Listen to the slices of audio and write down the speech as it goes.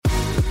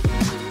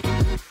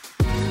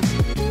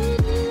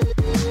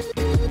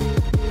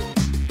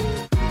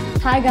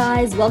Hi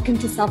guys, welcome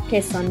to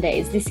Self-Care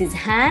Sundays. This is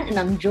Han and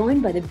I'm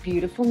joined by the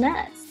beautiful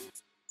Naz.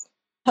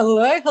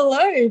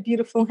 Hello,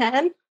 beautiful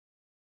Han.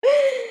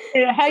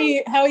 Yeah,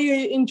 how are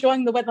you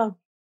enjoying the weather?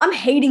 I'm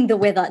hating the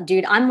weather,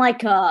 dude. I'm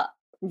like a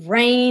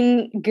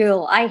rain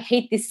girl. I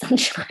hate this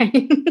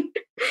sunshine.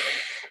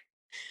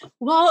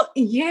 Well,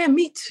 yeah,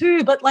 me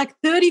too. But like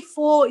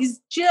 34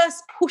 is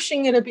just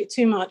pushing it a bit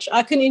too much.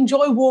 I can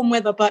enjoy warm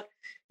weather, but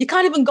you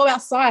can't even go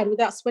outside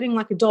without sweating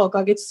like a dog.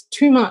 Like it's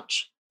too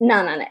much.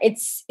 No.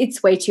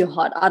 It's way too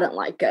hot. I don't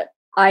like it.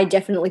 I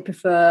definitely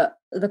prefer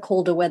the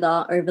colder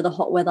weather over the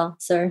hot weather.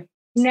 So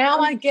now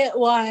I get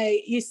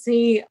why you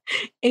see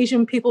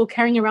Asian people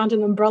carrying around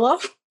an umbrella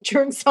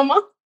during summer.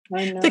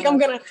 I know. I think I'm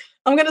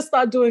gonna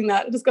start doing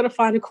that. I just gotta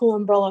find a cool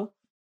umbrella.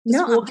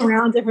 Walk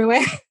around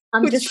everywhere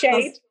with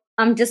shade.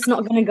 I'm just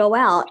not going to go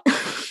out.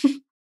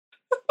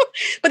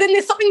 But then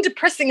there's something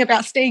depressing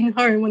about staying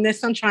home when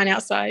there's sunshine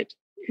outside.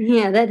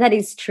 Yeah, that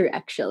is true,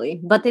 actually.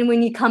 But then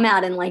when you come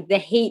out and like the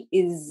heat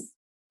is,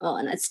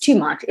 and it's too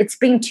much. It's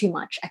been too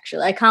much,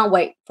 actually. I can't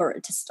wait for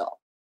it to stop.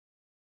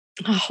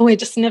 Oh, we're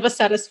just never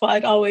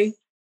satisfied, are we?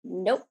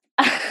 Nope.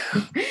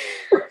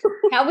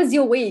 How was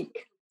your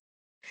week?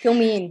 Fill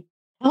me in.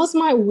 How was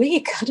my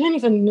week? I don't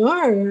even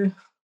know.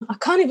 I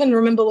can't even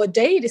remember what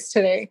day it is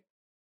today. I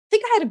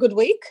think I had a good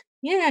week.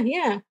 Yeah.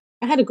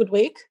 I had a good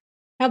week.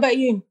 How about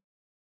you?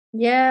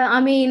 Yeah,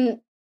 I mean,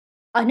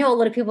 I know a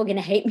lot of people are going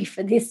to hate me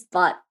for this,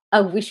 but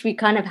I wish we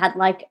kind of had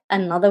like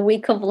another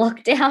week of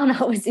lockdown.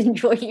 I was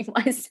enjoying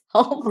myself.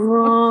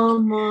 Oh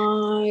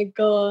my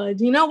God.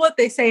 You know what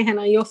they say,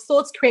 Hannah? Your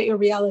thoughts create your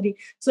reality.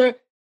 So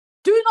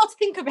do not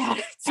think about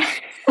it.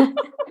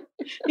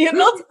 You're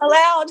not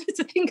allowed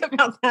to think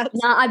about that.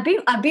 No,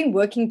 I've been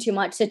working too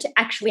much. So to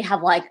actually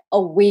have like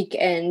a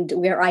weekend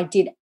where I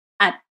did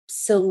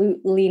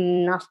absolutely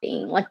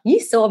nothing. Like you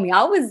saw me,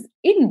 I was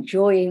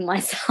enjoying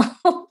myself.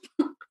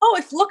 Oh,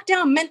 if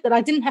lockdown meant that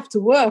I didn't have to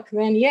work,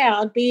 then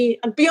yeah, I'd be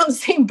on the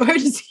same boat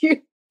as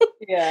you.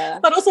 Yeah.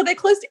 But also they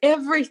closed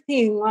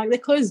everything. Like they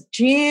closed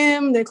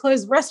gym, they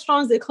closed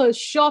restaurants, they closed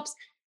shops.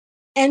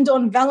 And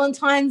on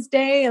Valentine's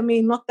Day, I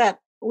mean, not that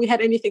we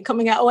had anything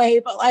coming our way,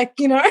 but like,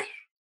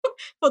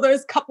 for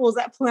those couples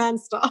that plan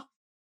stuff.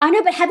 I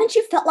know, but haven't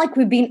you felt like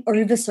we've been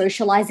over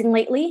socializing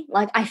lately?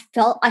 Like I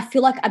feel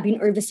like I've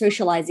been over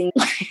socializing.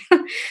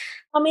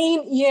 I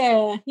mean,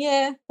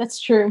 yeah, that's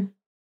true.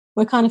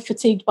 We're kind of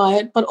fatigued by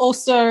it, but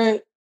also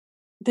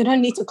they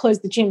don't need to close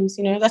the gyms,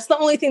 That's the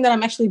only thing that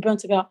I'm actually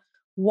burnt about.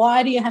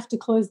 Why do you have to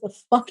close the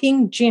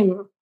fucking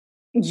gym?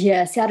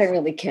 Yeah, see, I don't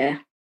really care.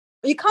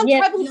 You can't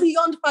travel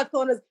beyond 5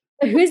 kilometers.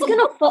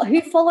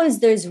 Who follows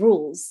those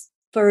rules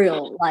for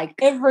real? Like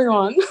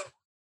everyone.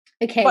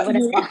 Okay,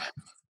 whatever.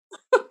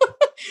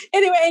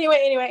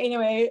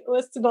 Anyway,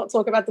 let's not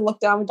talk about the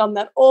lockdown. We've done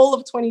that all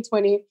of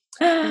 2020.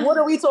 What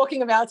are we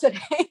talking about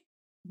today?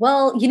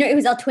 Well, it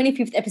was our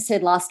 25th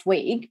episode last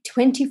week,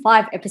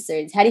 25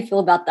 episodes. How do you feel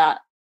about that?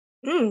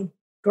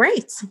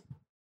 Great.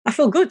 I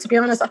feel good, to be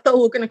honest. I thought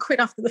we were going to quit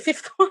after the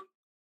 5th one.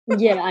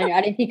 Yeah, I know.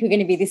 I don't think we're going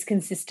to be this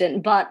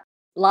consistent. But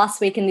last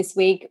week and this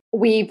week,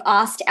 we've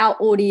asked our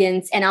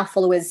audience and our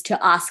followers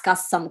to ask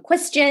us some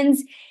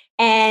questions.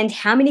 And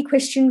how many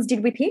questions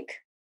did we pick?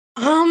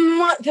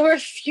 There were a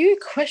few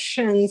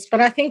questions,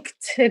 but I think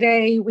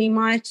today we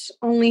might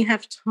only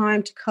have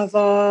time to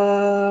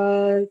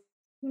cover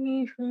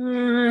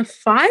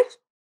 5?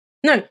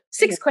 No,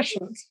 6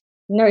 questions.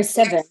 No,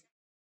 7.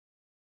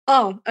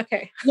 Oh,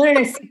 okay. No,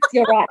 6.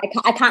 You're right.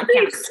 I can't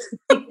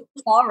count.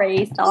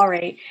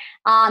 Sorry.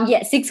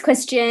 6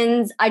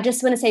 questions. I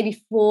just want to say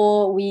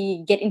before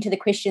we get into the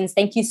questions,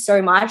 thank you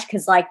so much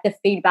because like the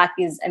feedback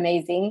is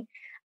amazing.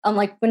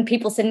 Like when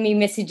people send me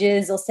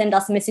messages or send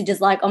us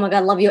messages like, oh my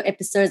God, love your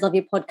episodes, love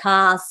your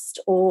podcast,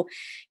 or,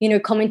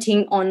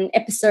 commenting on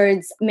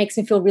episodes makes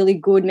me feel really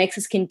good, makes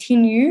us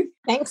continue.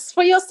 Thanks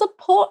for your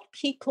support,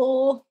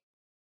 people.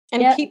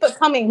 And keep it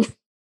coming.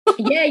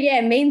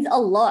 Yeah, means a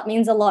lot.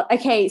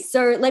 Okay,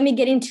 so let me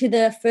get into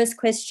the first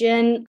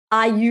question.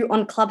 Are you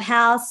on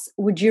Clubhouse?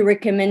 Would you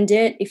recommend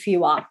it if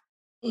you are?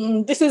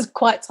 This is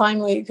quite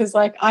timely because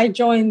like I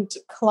joined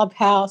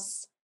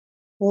Clubhouse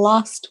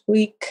last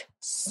week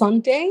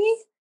Sunday.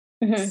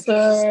 Mm-hmm.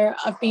 So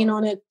I've been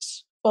on it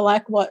for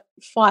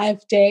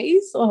 5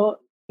 days or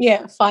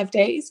 5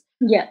 days.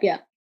 Yeah.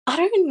 I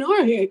don't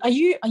know. Are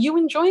you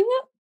enjoying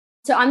it?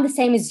 So I'm the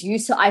same as you.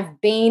 So I've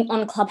been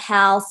on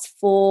Clubhouse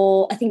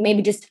for I think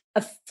maybe just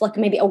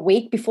maybe a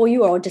week before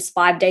you or just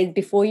 5 days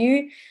before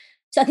you.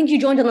 So I think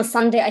you joined on the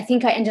Sunday. I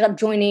think I ended up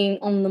joining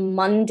on the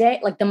Monday,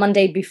 like the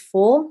Monday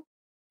before.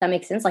 That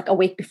makes sense, like a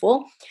week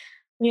before.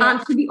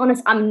 Yeah. To be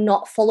honest, I'm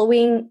not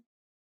following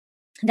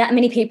that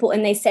many people,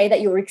 and they say that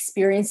your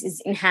experience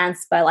is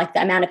enhanced by like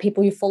the amount of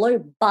people you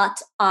follow,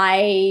 but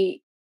I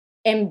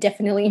am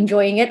definitely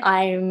enjoying it.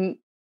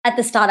 At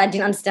the start I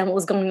didn't understand what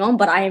was going on,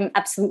 but I am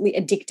absolutely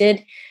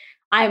addicted.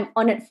 I'm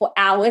on it for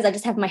hours. I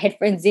just have my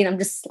headphones in. I'm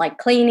just like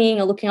cleaning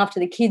or looking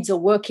after the kids or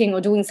working or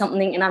doing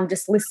something, and I'm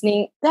just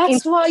listening.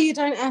 That's why you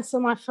don't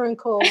answer my phone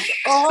calls.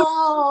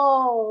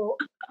 Oh,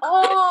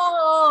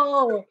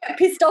 Oh,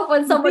 pissed off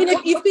when someone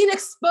you've been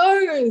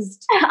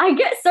exposed. I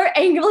get so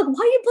angry. Like,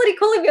 why are you bloody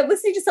calling me? I'm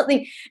listening to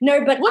something.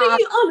 No, but what are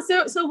you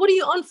on? So what are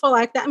you on for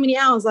like that many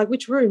hours? Like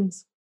which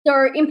rooms?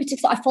 So in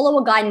particular, I follow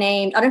a guy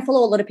named, I don't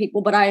follow a lot of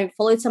people, but I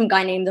followed some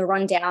guy named The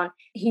Rundown.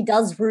 He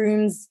does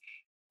rooms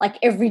like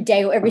every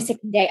day or every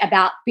second day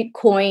about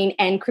Bitcoin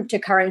and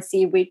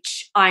cryptocurrency,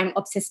 which I'm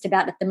obsessed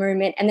about at the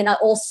moment. And then I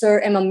also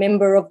am a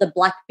member of the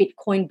Black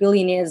Bitcoin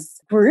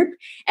Billionaires group.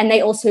 And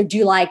they also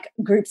do like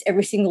groups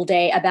every single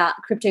day about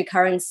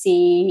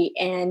cryptocurrency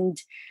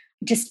and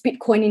just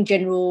Bitcoin in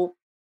general.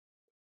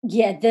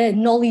 Yeah, the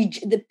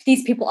knowledge,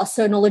 these people are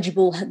so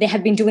knowledgeable. They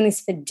have been doing this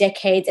for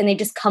decades, and they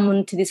just come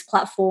onto this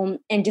platform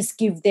and just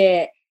give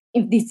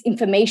this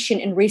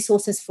information and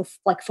resources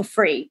for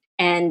free.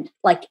 And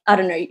like, I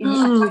don't know, I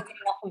can't get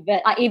enough of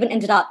it. I even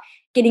ended up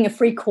getting a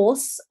free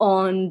course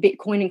on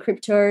Bitcoin and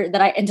crypto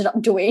that I ended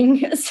up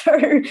doing. So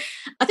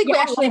I think we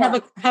actually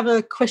have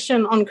a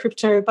question on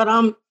crypto, but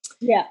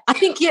yeah, I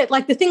think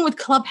like the thing with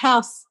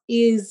Clubhouse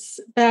is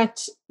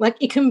that like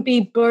it can be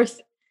both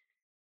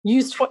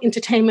used for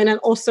entertainment and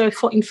also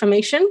for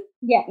information.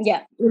 Yeah.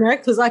 You know,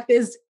 because like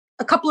there's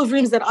a couple of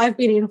rooms that I've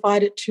been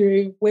invited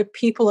to where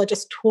people are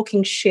just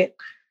talking shit.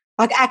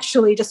 Like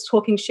actually just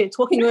talking shit,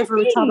 talking over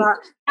each other,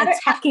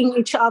 attacking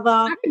each other.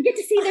 I don't get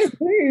to see those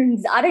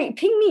rooms. I don't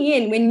ping me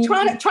in when you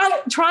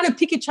trying to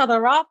pick each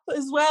other up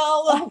as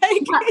well. Like.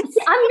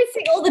 I'm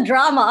missing all the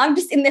drama. I'm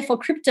just in there for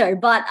crypto.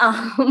 But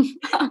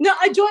no,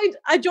 I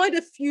joined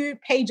a few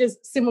pages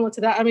similar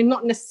to that. I mean,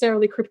 not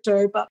necessarily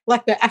crypto, but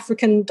like the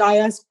African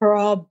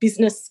Diaspora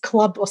Business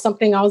Club or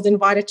something. I was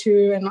invited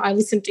to, and I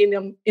listened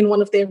in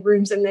one of their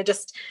rooms, and they're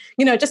just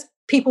just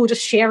people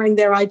just sharing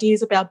their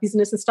ideas about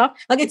business and stuff.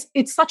 Like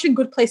it's such a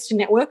good place to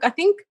network, I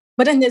think.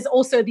 But then there's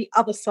also the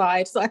other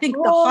side. So I think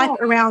the hype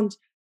around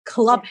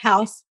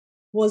Clubhouse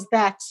was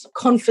that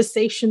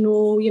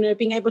conversational,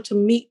 being able to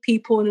meet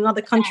people in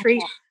another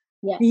country.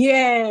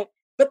 Yeah.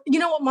 But you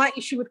know what my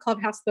issue with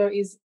Clubhouse though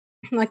is,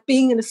 like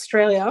being in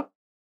Australia,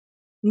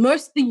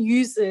 most of the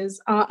users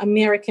are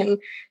American,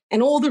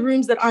 and all the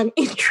rooms that I'm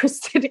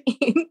interested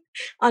in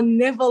are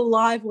never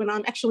live when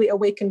I'm actually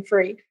awake and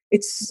free.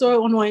 It's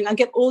so annoying. I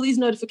get all these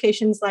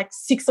notifications like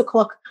 6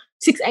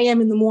 a.m.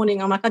 in the morning.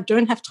 I'm like, I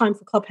don't have time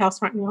for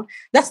Clubhouse right now.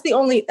 That's the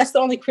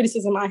only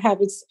criticism I have.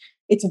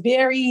 It's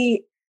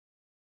very,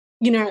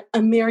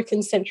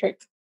 American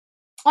centric.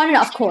 Oh,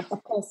 no, of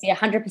course. Yeah,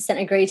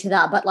 100% agree to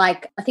that. But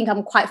like, I think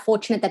I'm quite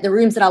fortunate that the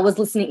rooms that I was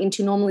listening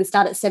into normally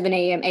start at 7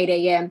 a.m., 8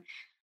 a.m.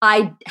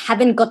 I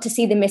haven't got to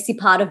see the messy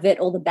part of it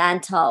or the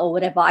banter or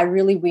whatever. I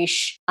really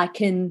wish I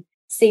can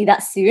see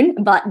that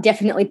soon, but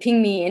definitely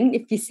ping me in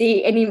if you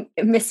see any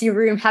messy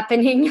room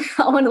happening.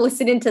 I want to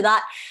listen into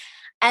that.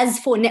 As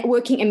for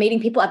networking and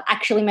meeting people, I've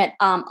actually met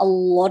a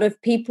lot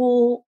of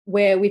people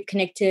where we've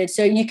connected.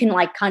 So you can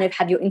like kind of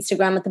have your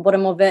Instagram at the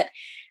bottom of it.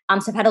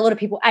 So I've had a lot of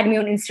people add me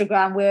on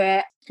Instagram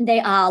where they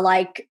are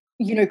like,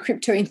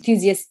 crypto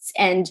enthusiasts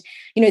and,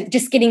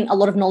 just getting a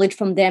lot of knowledge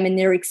from them and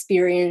their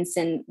experience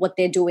and what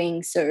they're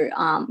doing. So,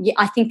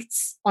 I think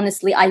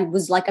honestly, I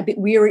was like a bit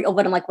weary of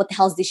it. I'm like, what the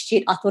hell is this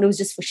shit? I thought it was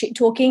just for shit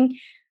talking,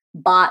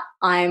 but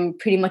I'm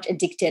pretty much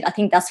addicted. I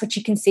think that's what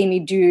you can see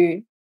me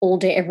do all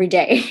day, every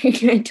day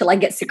until I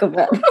get sick of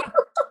it.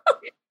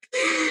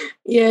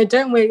 Yeah,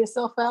 don't wear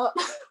yourself out.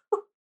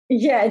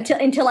 Yeah,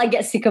 until I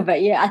get sick of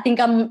it. Yeah, I think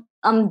I'm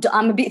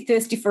a bit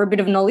thirsty for a bit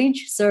of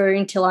knowledge. So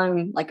until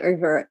I'm like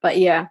over it, but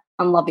yeah,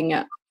 I'm loving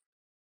it.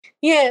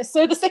 Yeah.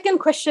 So the second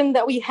question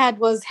that we had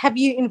was, have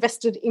you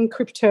invested in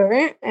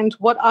crypto, and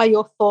what are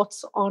your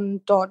thoughts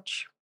on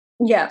Doge?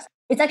 Yeah.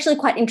 It's actually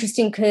quite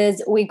interesting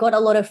because we got a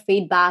lot of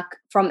feedback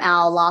from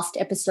our last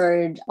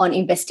episode on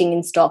investing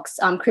in stocks.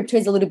 Crypto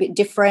is a little bit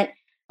different.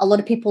 A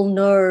lot of people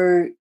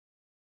know,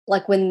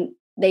 like when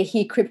they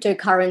hear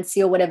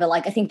cryptocurrency or whatever,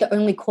 like I think the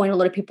only coin a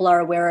lot of people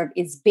are aware of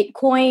is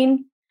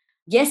Bitcoin.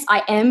 Yes,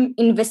 I am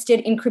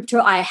invested in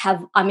crypto.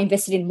 I'm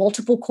invested in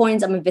multiple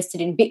coins. I'm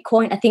invested in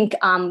Bitcoin. I think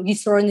you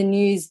saw in the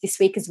news this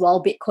week as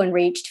well, Bitcoin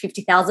reached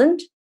 50,000.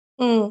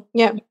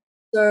 Yeah.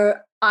 So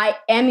I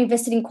am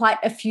invested in quite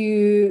a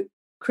few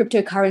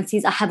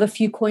cryptocurrencies. I have a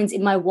few coins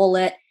in my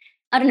wallet.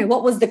 I don't know.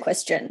 What was the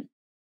question?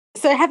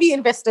 So have you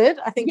invested?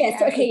 I think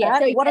yes. Okay. Yeah.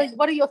 So,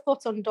 what are your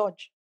thoughts on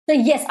Doge? So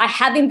yes, I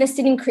have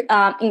invested in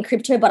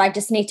crypto, but I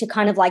just need to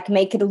kind of like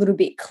make it a little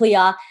bit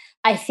clear.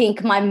 I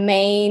think my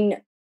main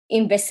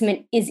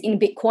investment is in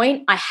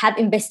Bitcoin. I have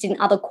invested in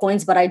other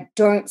coins, but I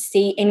don't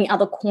see any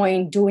other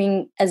coin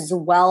doing as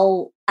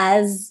well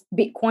as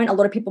Bitcoin. A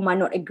lot of people might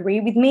not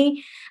agree with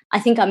me. I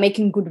think I'm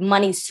making good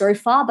money so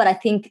far, but I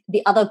think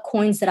the other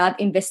coins that I've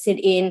invested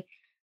in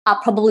are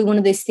probably one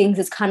of those things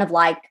that's kind of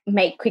like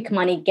make quick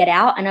money, get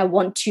out. And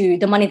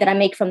the money that I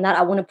make from that,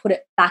 I want to put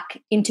it back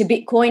into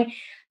Bitcoin.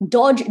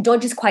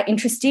 Doge is quite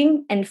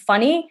interesting and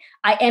funny.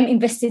 I am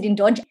invested in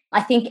Doge.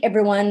 I think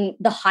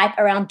the hype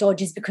around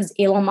Doge is because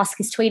Elon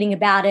Musk is tweeting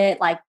about it.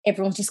 Like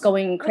everyone's just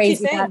going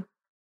crazy about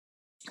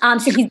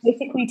it. So he's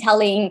basically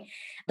telling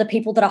the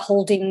people that are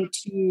holding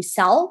to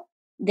sell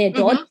their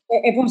Doge.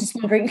 Mm-hmm. Everyone's just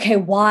wondering, okay,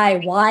 why?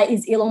 Why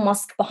is Elon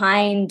Musk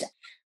behind,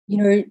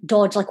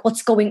 Dodge, like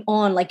what's going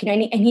on, like,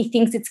 and he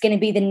thinks it's going to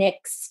be the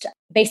next.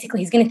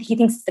 Basically, he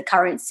thinks it's the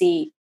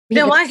currency.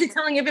 Then why is he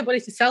telling everybody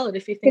to sell it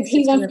if he thinks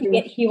he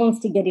wants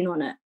to get in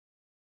on it?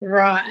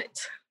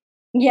 Right.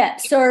 Yeah.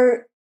 So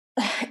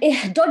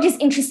Dodge is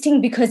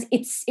interesting because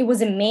it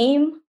was a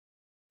meme.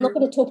 I'm not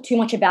going to talk too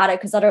much about it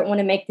because I don't want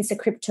to make this a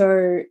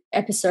crypto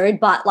episode,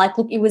 but like,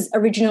 look, it was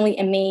originally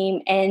a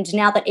meme, and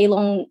now that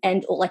Elon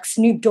and or like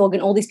Snoop Dogg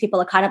and all these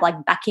people are kind of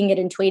like backing it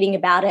and tweeting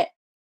about it,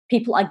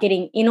 people are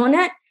getting in on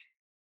it.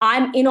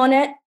 I'm in on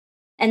it,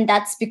 and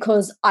that's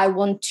because I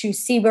want to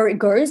see where it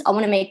goes. I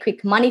want to make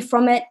quick money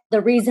from it.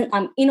 The reason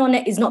I'm in on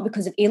it is not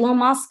because of Elon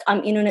Musk.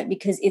 I'm in on it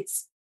because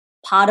it's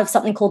part of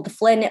something called the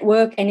Flare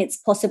Network, and it's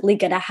possibly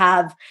going to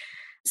have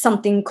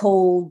something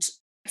called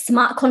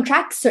smart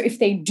contracts. So if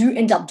they do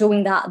end up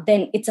doing that,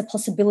 then it's a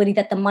possibility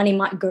that the money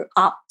might go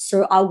up.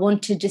 So I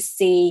want to just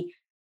see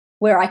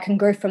where I can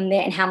go from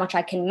there and how much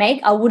I can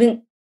make. I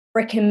wouldn't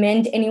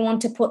recommend anyone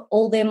to put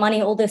all their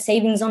money, all their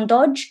savings on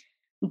Dodge.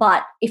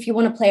 But if you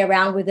want to play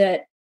around with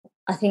it,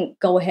 I think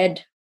go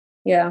ahead.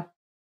 Yeah.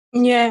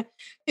 Yeah.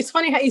 It's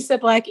funny how you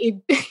said like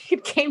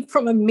it came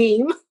from a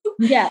meme.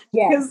 Yeah.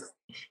 Yeah. Because,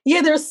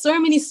 there are so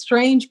many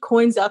strange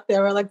coins out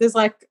there. Like there's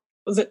like,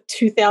 was it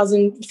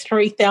 2,000,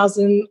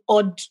 3,000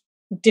 odd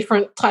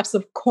different types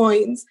of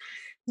coins.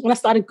 When I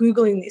started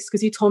Googling this,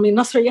 because you told me,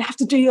 Nasra, you have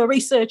to do your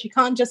research. You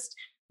can't just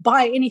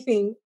buy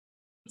anything.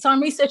 So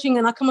I'm researching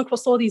and I come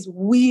across all these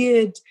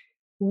weird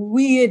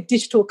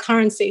digital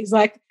currencies.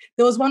 Like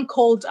there was one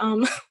called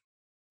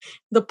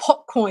the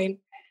Popcoin.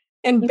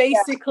 And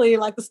basically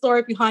like the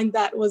story behind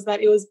that was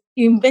that it was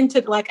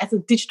invented like as a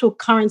digital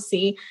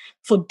currency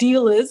for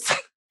dealers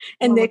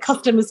and their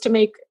customers to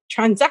make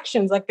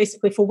transactions, like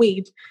basically for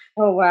weed.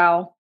 Oh,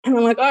 wow. And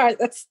I'm like, all right,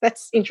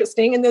 that's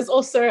interesting. And there's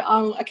also,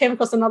 I came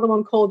across another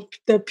one called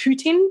the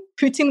Putin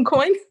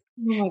coin.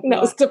 Oh, and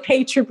that was to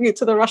pay tribute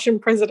to the Russian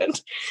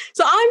president.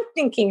 So I'm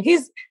thinking,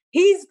 here's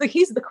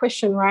the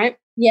question, right?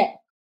 Yeah.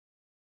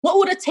 What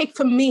would it take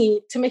for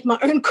me to make my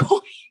own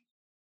coin?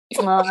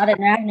 I don't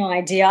know. I have no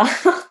idea.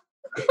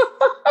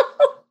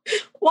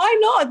 Why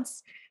not?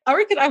 I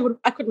reckon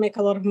I could make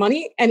a lot of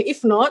money. And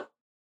if not,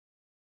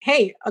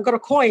 hey, I got a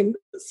coin.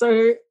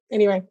 So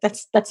anyway,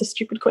 that's a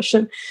stupid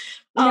question.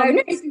 No,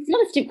 it's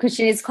not a stupid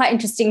question. It's quite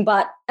interesting.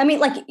 But I mean,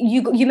 like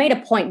you made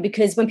a point,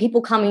 because when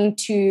people come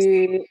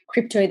into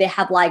crypto, they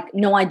have like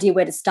no idea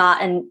where to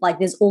start. And like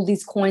there's all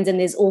these coins and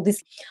there's all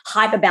this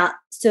hype about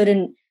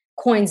certain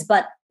coins.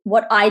 But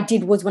what I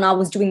did was, when I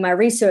was doing my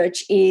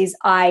research, is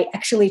I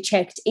actually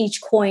checked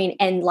each coin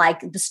and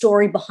like the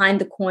story behind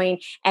the coin.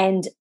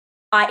 And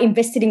I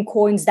invested in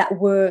coins that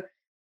were,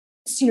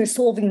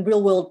 solving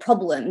real world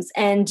problems.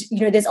 And,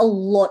 there's a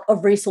lot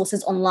of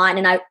resources online.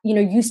 And I,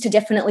 used to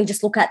definitely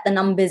just look at the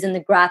numbers and the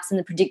graphs and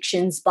the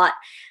predictions, but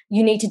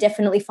you need to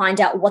definitely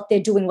find out what they're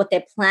doing, what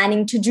they're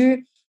planning to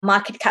do.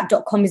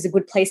 Marketcap.com is a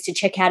good place to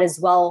check out as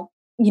well,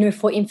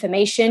 for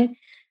information.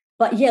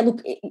 But yeah,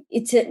 look,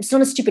 it's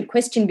not a stupid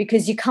question,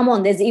 because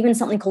there's even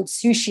something called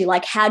sushi.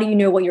 Like, how do you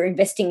know what you're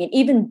investing in?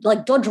 Even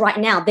like Dodge right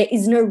now, there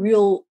is no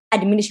real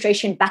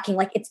administration backing.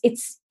 Like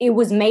it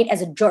was made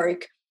as a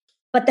joke.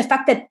 But the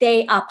fact that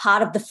they are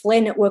part of the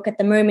Flare network at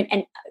the moment,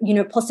 and,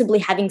 possibly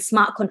having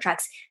smart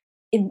contracts,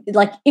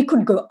 it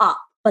could go up,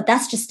 but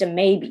that's just a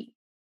maybe.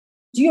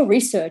 Do your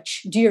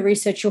research.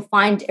 You'll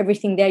find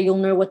everything there. You'll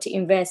know what to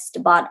invest.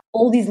 But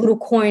all these little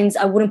coins,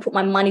 I wouldn't put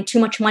too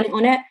much money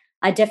on it.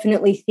 I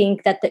definitely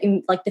think that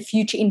the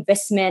future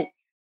investment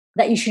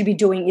that you should be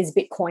doing is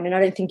Bitcoin. And I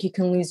don't think you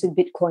can lose with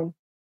Bitcoin.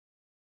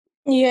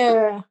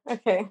 Yeah.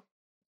 Okay.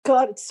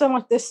 God, it's so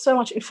much. There's so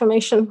much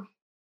information.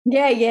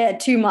 Yeah,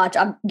 too much.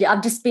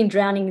 I've just been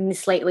drowning in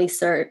this lately,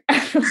 so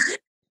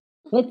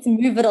let's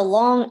move it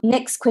along.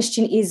 Next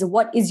question is,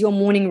 what is your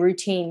morning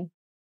routine?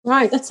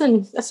 Right, that's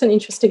an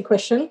interesting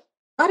question.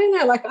 I don't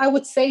know, like I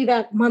would say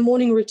that my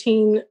morning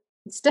routine,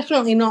 it's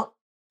definitely not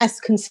as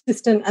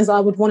consistent as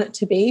I would want it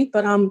to be,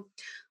 but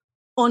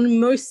on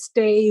most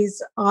days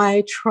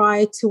I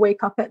try to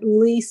wake up at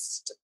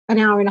least an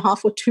hour and a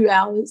half or 2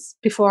 hours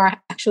before I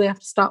actually have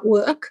to start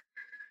work.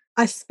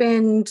 I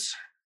spend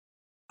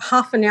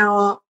half an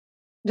hour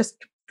just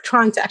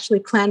trying to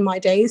actually plan my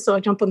day. So I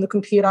jump on the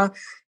computer,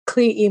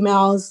 clear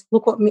emails,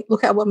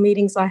 look at what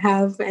meetings I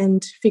have,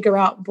 and figure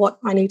out what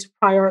I need to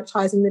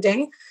prioritize in the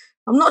day.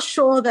 I'm not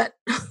sure that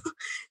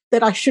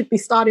that I should be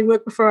starting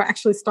work before I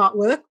actually start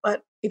work,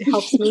 but it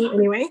helps me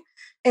anyway.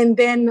 And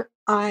then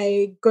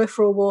I go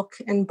for a walk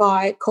and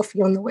buy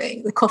coffee on the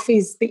way. The coffee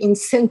is the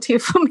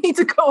incentive for me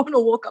to go on a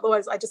walk.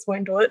 Otherwise, I just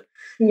won't do it.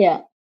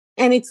 Yeah.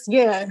 And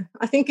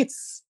I think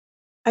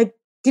I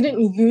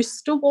didn't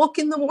used to walk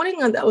in the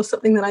morning, and that was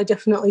something that I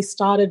definitely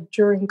started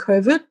during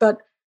COVID, but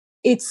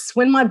it's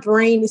when my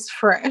brain is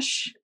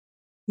fresh.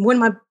 When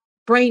my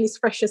brain is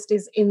freshest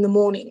is in the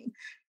morning.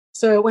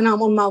 So when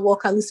I'm on my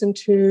walk, I listen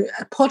to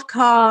a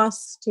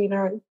podcast,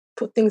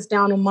 put things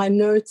down on my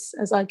notes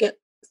as I get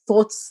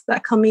thoughts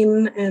that come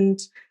in. And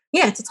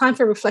yeah, it's a time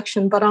for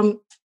reflection. But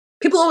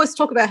people always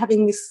talk about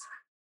having this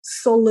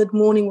solid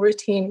morning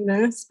routine,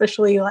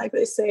 especially like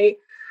they say,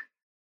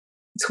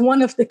 it's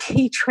one of the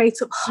key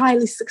traits of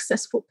highly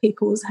successful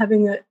people is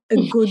having a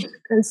good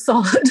and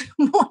solid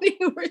morning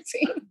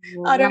routine.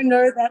 I don't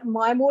know that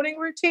my morning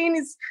routine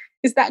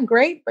is that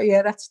great, but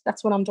yeah, that's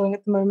what I'm doing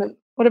at the moment.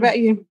 What about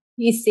you?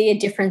 You see a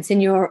difference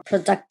in your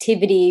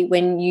productivity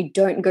when you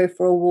don't go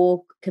for a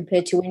walk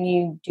compared to when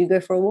you do go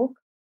for a walk?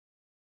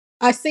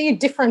 I see a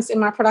difference in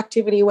my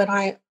productivity when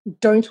I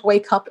don't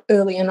wake up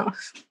early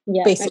enough,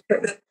 basically.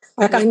 Okay.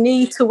 Like I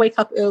need to wake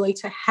up early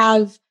to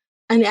have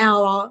an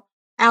hour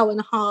and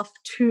a half,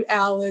 2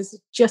 hours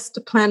just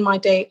to plan my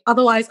day.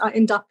 Otherwise, I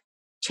end up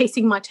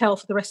chasing my tail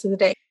for the rest of the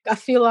day. I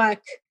feel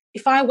like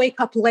if I wake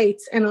up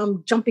late and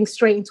I'm jumping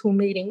straight into a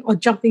meeting or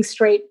jumping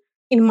straight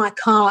in my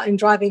car and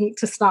driving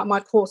to start my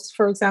course,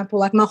 for example,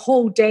 like my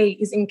whole day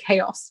is in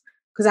chaos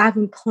because I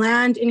haven't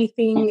planned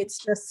anything. It's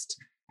just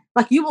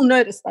like you will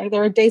notice, like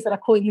there are days that I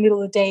call in the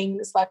middle of the day and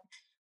it's like,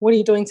 what are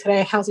you doing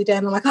today? How's your day?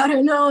 And I'm like, I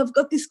don't know. I've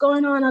got this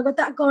going on. I've got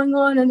that going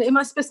on. And am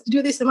I supposed to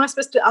do this? Am I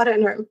supposed to? I don't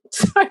know.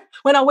 So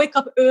when I wake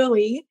up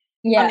early,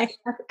 I'm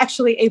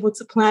actually able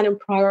to plan and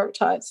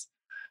prioritize.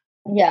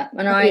 Yeah.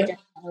 And I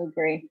definitely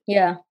agree.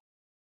 Yeah.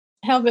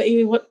 How about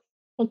you? What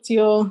do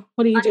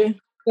you do?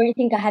 I don't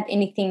think I have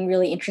anything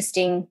really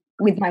interesting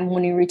with my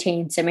morning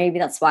routine. So maybe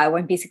that's why I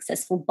won't be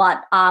successful.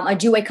 But I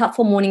do wake up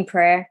for morning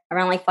prayer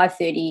around like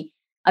 5:30.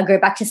 I go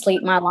back to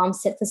sleep. My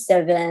alarm's set for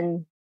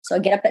 7. So I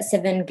get up at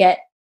 7, get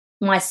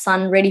my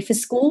son ready for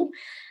school,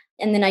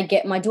 and then I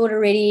get my daughter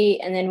ready.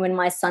 And then when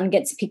my son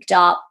gets picked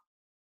up,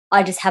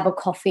 I just have a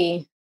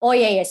coffee. Oh,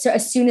 yeah. So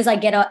as soon as I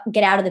get out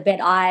of the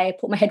bed, I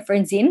put my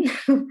headphones in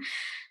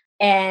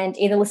and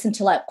either listen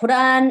to like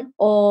Quran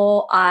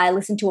or I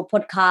listen to a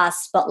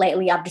podcast. But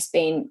lately I've just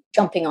been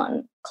jumping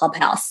on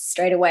Clubhouse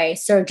straight away.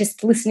 So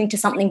just listening to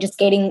something, just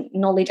getting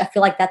knowledge. I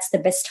feel like that's the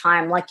best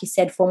time, like you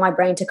said, for my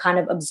brain to kind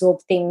of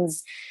absorb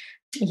things.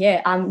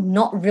 Yeah, I'm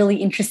not really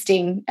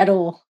interesting at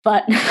all,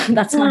 but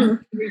that's my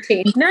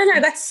routine. No,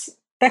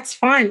 that's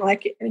fine.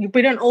 Like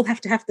we don't all have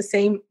to have the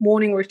same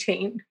morning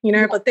routine,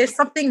 but there's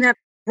something that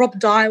Rob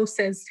Dial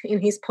says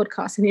in his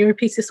podcast, and he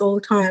repeats this all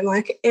the time.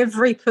 Like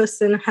every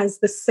person has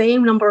the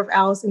same number of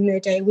hours in their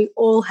day. We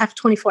all have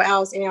 24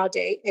 hours in our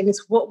day, and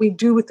it's what we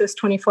do with those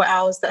 24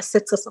 hours that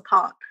sets us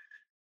apart.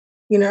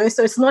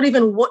 So it's not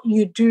even what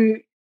you do.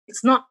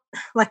 It's not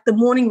like the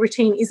morning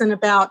routine isn't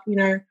about,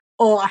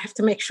 I have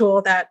to make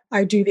sure that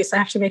I do this. I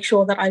have to make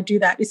sure that I do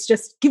that. It's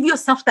just give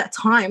yourself that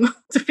time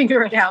to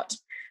figure it out.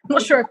 I'm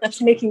not sure if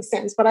that's making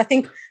sense, but I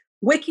think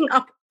waking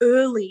up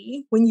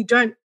early when you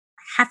don't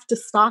have to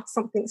start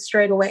something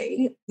straight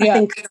away, I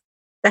think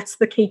that's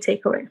the key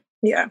takeaway.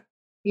 Yeah.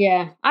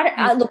 Yeah.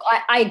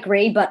 I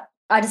agree, but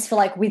I just feel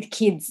like with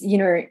kids,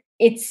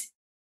 it's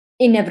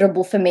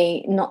inevitable for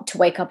me not to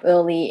wake up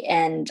early,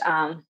 and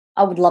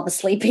I would love a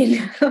sleep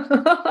in.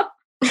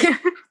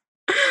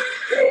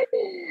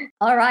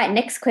 All right,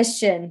 next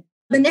question.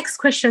 The next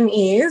question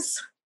is,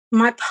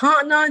 my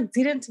partner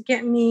didn't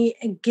get me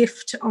a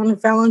gift on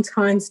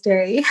Valentine's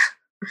Day.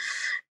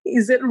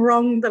 Is it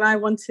wrong that I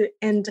want to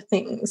end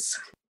things?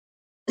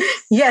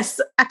 Yes,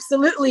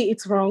 absolutely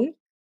it's wrong.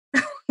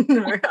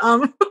 No.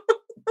 Let me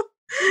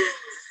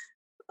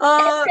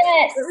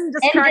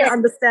just try to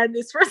understand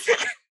this for a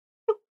second.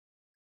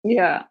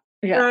 Yeah.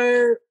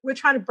 So we're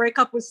trying to break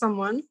up with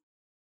someone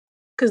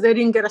because they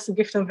didn't get us a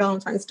gift on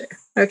Valentine's Day.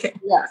 Okay.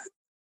 Yeah.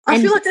 I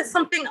feel like there's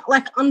something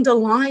like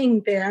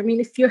underlying there. I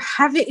mean, if you're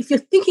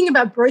thinking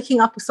about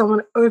breaking up with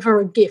someone over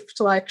a gift,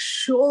 like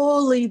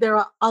surely there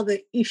are other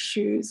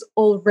issues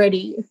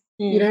already.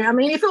 I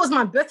mean, if it was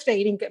my birthday,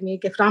 you didn't get me a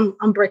gift, I'm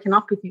breaking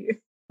up with you.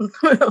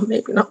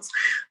 Maybe not.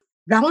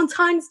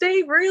 Valentine's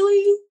Day,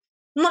 really?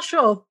 I'm not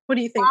sure. What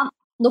do you think?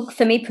 Look,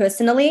 for me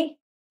personally,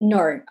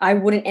 no, I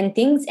wouldn't end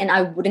things, and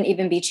I wouldn't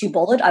even be too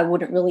bothered. I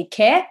wouldn't really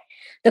care.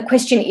 The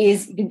question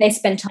is, did they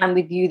spend time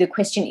with you? The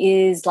question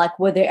is, like,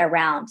 were they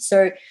around?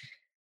 So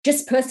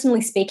just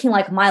personally speaking,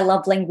 like my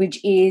love language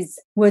is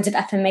words of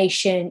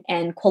affirmation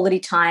and quality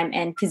time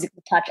and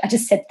physical touch. I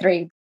just said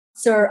 3.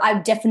 So I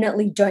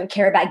definitely don't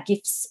care about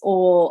gifts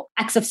or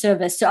acts of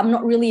service. So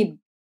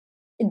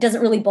it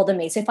doesn't really bother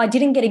me. So if I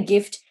didn't get a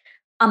gift,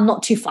 I'm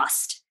not too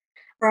fussed.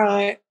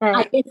 Right.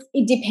 I guess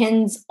it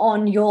depends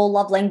on your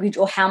love language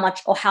or how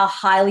much or how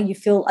highly you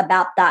feel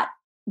about that,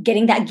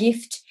 getting that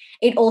gift.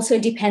 It also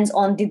depends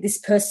on, did this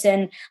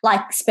person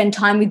like spend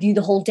time with you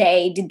the whole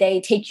day? Did they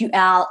take you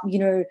out?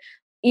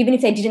 Even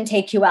if they didn't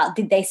take you out,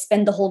 did they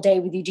spend the whole day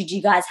with you? Did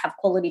you guys have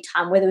quality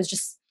time? Whether it was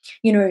just,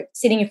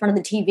 sitting in front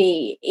of the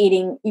TV,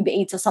 eating Uber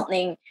Eats or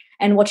something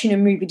and watching a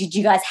movie, did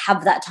you guys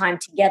have that time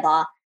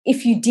together?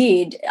 If you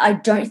did, I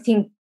don't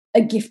think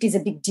a gift is a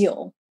big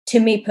deal. To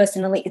me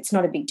personally, it's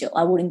not a big deal.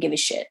 I wouldn't give a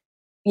shit.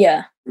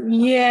 Yeah.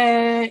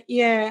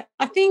 Yeah.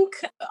 I think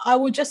I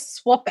would just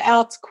swap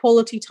out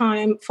quality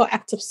time for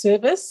acts of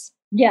service.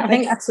 Yeah. I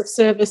think acts of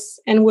service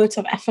and words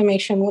of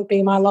affirmation would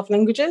be my love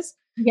languages.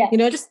 Yeah.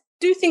 Just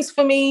do things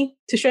for me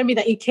to show me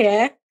that you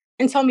care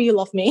and tell me you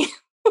love me.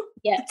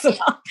 Yeah. So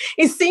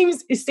it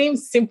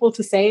seems simple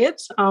to say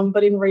it,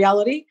 but in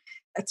reality,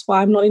 that's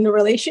why I'm not in a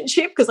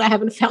relationship, because I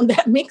haven't found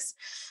that mix.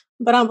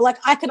 But I'm like,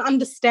 I can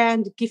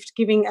understand gift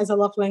giving as a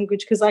love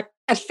language because, like,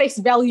 at face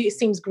value, it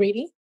seems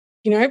greedy,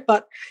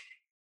 but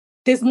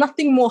there's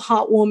nothing more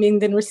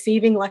heartwarming than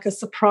receiving like a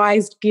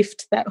surprised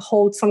gift that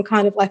holds some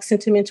kind of like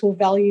sentimental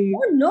value.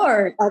 Oh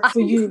no,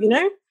 for you,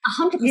 100%.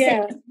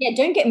 Yeah,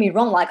 don't get me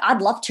wrong. Like,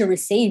 I'd love to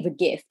receive a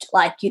gift.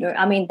 Like,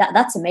 I mean,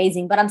 that's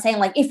amazing. But I'm saying,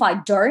 like, if I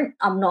don't,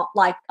 I'm not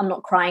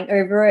crying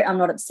over it. I'm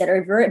not upset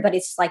over it. But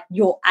it's like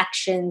your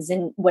actions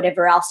and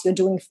whatever else you're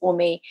doing for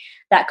me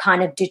that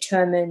kind of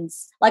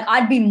determines. Like,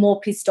 I'd be more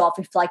pissed off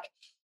if like,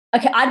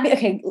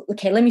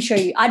 okay, let me show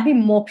you. I'd be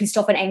more pissed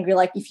off and angry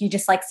like if you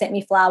just like sent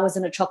me flowers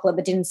and a chocolate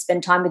but didn't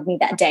spend time with me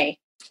that day.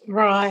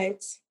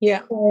 Right.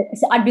 Yeah.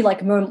 So I'd be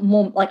like more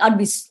like I'd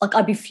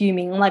be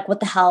fuming. I'm like, what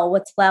the hell?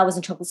 What's flowers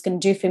and chocolates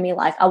going to do for me?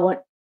 Like, I want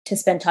to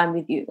spend time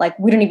with you. Like,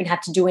 we don't even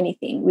have to do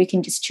anything. We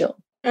can just chill.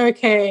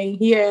 Okay.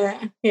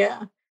 Yeah.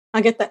 Yeah. I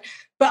get that.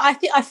 But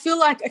I feel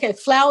like, okay,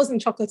 flowers and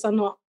chocolates are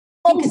not.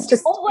 It's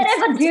just or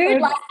whatever,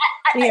 dude. Like,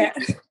 yeah.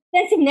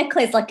 Expensive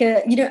necklace, like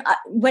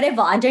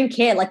whatever. I don't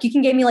care. Like, you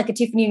can give me like a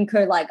Tiffany &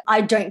 Co. Like,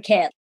 I don't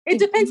care. It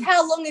depends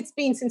how long it's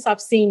been since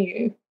I've seen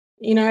you.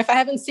 If I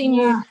haven't seen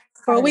you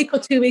for a week or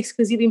 2 weeks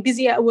because you've been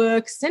busy at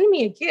work, send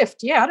me a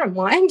gift. Yeah, I don't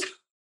mind.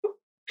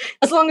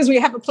 As long as we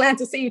have a plan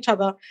to see each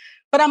other.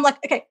 But I'm like,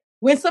 okay,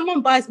 when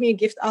someone buys me a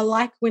gift, I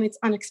like when it's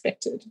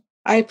unexpected.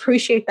 I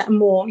appreciate that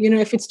more.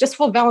 If it's just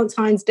for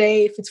Valentine's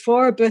Day, if it's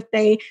for a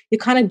birthday, you're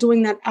kind of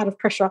doing that out of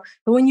pressure.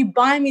 But when you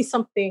buy me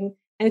something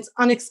and it's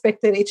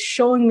unexpected, it's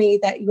showing me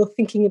that you're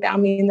thinking about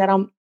me and that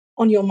I'm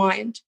on your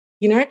mind,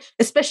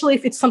 especially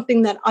if it's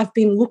something that I've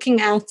been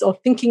looking at or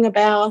thinking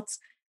about,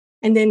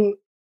 and then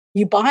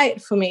you buy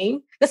it for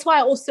me. That's why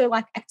I also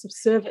like acts of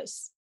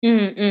service.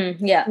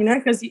 Yeah.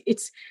 Because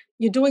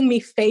you're doing me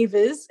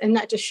favors, and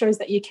that just shows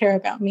that you care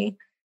about me.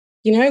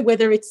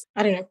 Whether it's,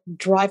 I don't know,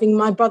 driving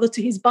my brother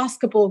to his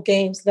basketball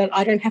games so that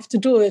I don't have to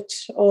do it,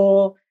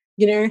 or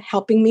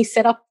helping me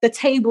set up the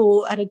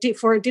table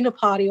for a dinner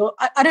party, or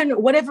I don't know,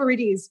 whatever it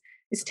is.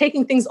 It's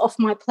taking things off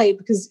my plate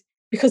because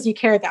you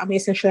care about me.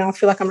 Essentially, I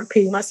feel like I'm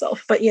repeating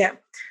myself, but yeah,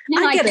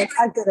 I get it.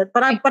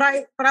 But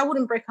I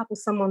wouldn't break up with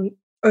someone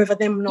over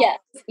them not.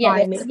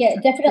 Yeah,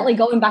 definitely.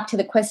 Going back to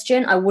the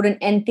question, I wouldn't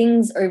end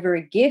things over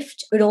a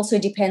gift. It also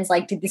depends,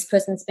 like, did this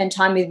person spend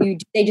time with you?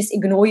 Did they just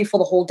ignore you for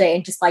the whole day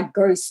and just like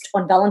ghost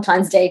on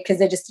Valentine's Day because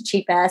they're just a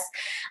cheap ass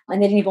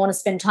and they didn't even want to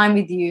spend time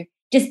with you?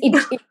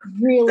 It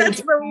really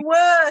that's the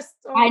worst.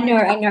 I know.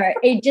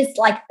 It just,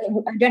 like,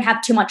 I don't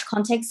have too much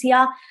context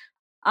here.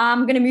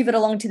 I'm going to move it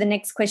along to the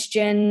next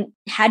question.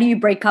 How do you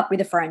break up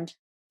with a friend?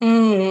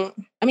 I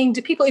mean,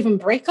 do people even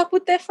break up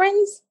with their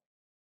friends?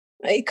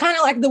 It kind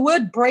of like the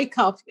word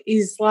breakup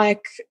is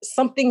like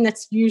something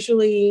that's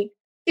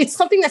it's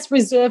something that's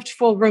reserved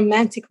for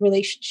romantic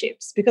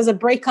relationships, because a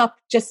breakup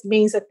just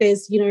means that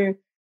there's,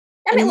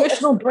 an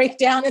emotional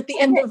breakdown at the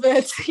end of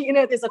it.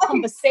 There's a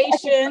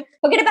conversation.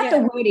 Forget about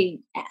the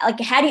wording.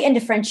 Like, how do you end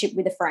a friendship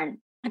with a friend?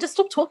 I just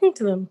stop talking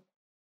to them.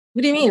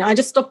 What do you mean? I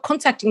just stop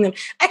contacting them.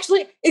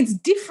 Actually, it's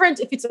different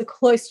if it's a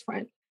close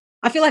friend.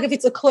 I feel like if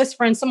it's a close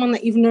friend, someone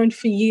that you've known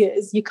for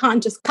years, you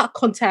can't just cut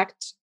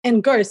contact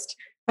and ghost.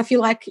 I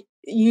feel like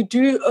you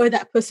do owe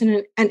that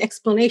person an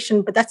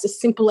explanation, but that's as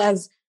simple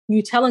as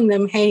you telling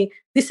them, hey,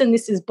 this and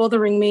this is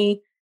bothering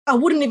me. I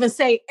wouldn't even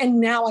say, and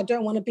now I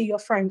don't want to be your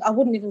friend. I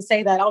wouldn't even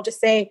say that. I'll just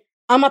say,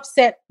 I'm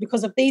upset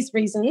because of these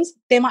reasons.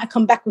 They might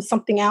come back with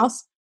something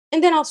else,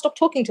 and then I'll stop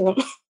talking to them.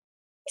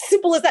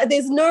 Simple as that.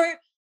 There's no,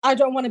 I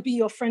don't want to be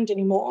your friend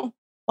anymore.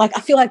 Like, I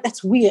feel like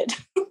that's weird.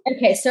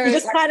 Okay, so you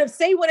just kind of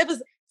say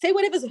whatever's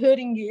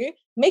hurting you,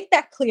 make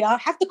that clear,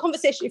 have the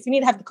conversation if you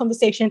need to have the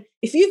conversation.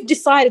 If you've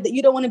decided that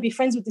you don't want to be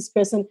friends with this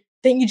person,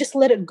 then you just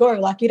let it go.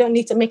 Like, you don't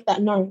need to make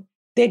that known.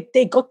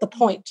 They got the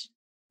point.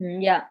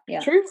 Yeah.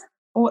 True?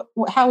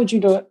 How would you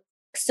do it?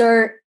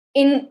 So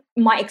in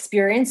my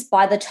experience,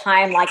 by the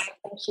time like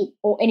friendship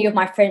or any of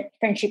my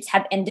friendships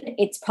have ended,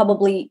 it's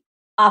probably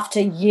after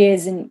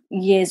years and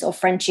years of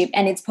friendship,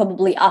 and it's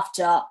probably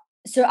after.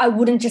 So I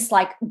wouldn't just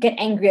like get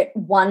angry at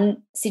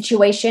one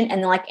situation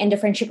and like end a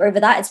friendship over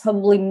that. It's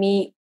probably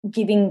me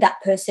giving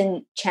that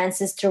person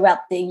chances throughout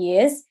the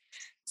years.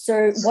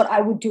 So what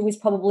I would do is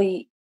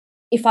probably,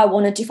 if I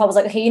was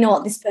like, okay, you know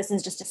what, this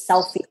person's just a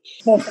selfish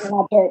person and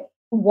I don't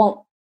want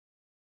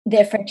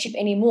their friendship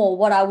anymore,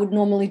 what I would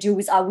normally do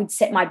is I would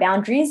set my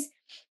boundaries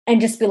and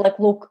just be like,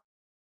 look,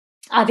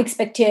 I've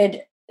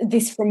expected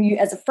this from you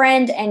as a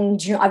friend,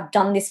 and I've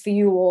done this for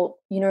you, or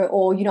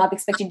I've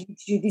expected you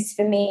to do this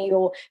for me,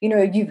 or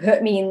you've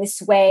hurt me in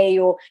this way,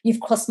 or you've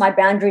crossed my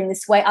boundary in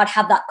this way. I'd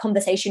have that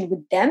conversation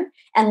with them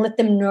and let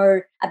them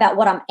know about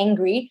what I'm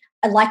angry.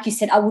 And like you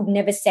said, I would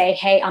never say,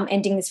 hey, I'm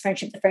ending this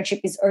friendship, the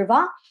friendship is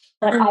over.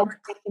 But I would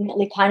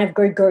definitely kind of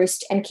go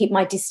ghost and keep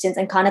my distance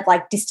and kind of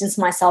like distance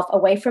myself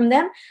away from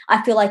them.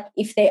 I feel like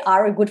if they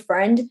are a good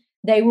friend,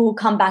 they will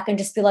come back and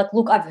just be like,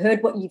 look, I've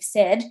heard what you've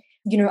said.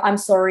 I'm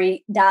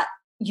sorry that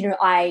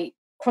I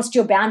crossed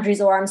your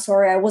boundaries, or I'm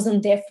sorry I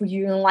wasn't there for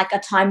you in like a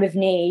time of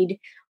need,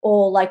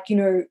 or like,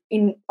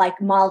 in like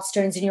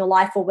milestones in your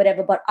life or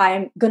whatever, but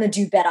I'm going to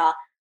do better.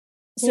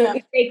 So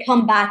if they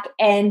come back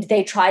and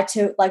they try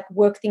to like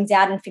work things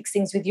out and fix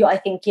things with you, I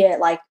think, yeah,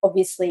 like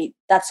obviously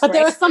that's But great.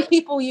 there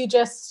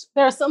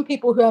are some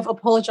people who have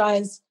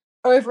apologized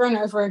over and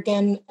over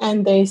again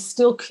and they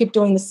still keep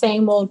doing the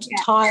same old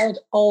tired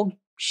old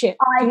shit.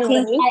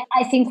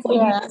 I think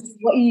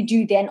what you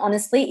do then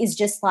honestly is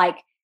just like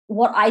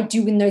what I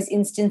do in those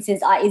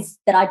instances is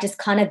that I just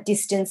kind of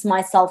distance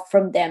myself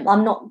from them.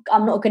 I'm not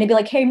going to be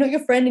like, hey, I'm not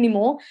your friend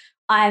anymore.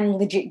 I'm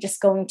legit just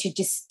going to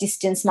just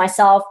distance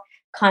myself,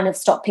 kind of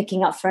stop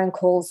picking up phone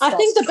calls. I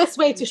think the best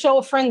way to show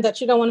a friend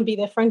that you don't want to be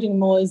their friend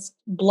anymore is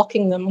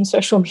blocking them on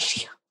social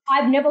media.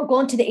 I've never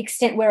gone to the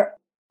extent where,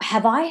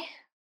 have I?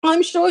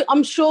 I'm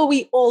sure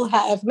we all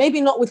have. Maybe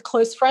not with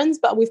close friends,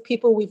 but with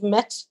people we've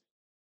met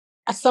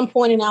at some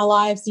point in our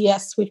lives.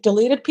 Yes, we've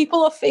deleted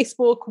people off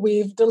Facebook.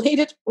 We've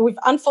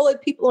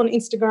unfollowed people on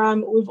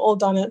Instagram. We've all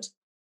done it.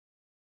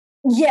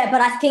 Yeah, but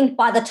I think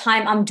by the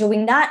time I'm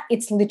doing that,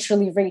 it's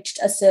literally reached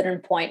a certain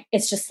point.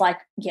 It's just like,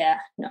 yeah,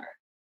 no.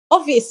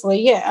 Obviously,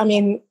 yeah. I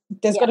mean,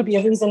 there's got to be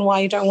a reason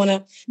why you don't want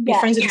to be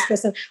friends with this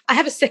person. I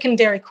have a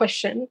secondary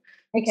question.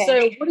 Okay.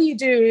 So what do you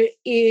do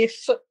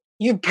if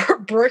you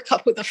broke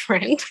up with a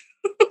friend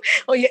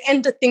or you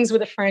ended things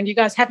with a friend? You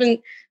guys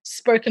haven't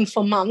spoken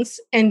for months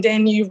and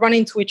then you run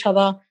into each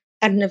other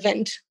at an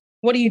event.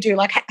 What do you do?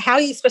 Like, how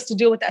are you supposed to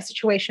deal with that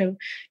situation?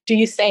 Do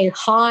you say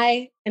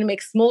hi and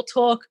make small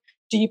talk?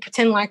 Do you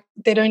pretend like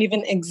they don't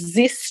even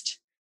exist?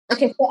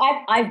 Okay, so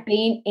I've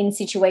been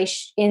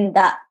in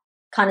that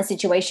kind of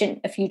situation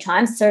a few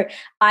times. So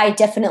I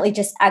definitely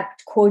just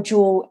act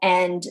cordial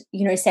and,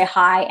 say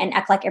hi and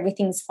act like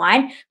everything's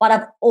fine. But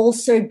I've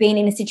also been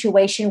in a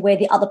situation where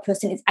the other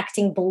person is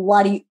acting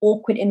bloody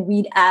awkward and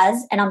weird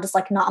and I'm just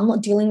like, no, I'm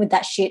not dealing with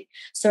that shit.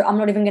 So I'm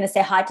not even going to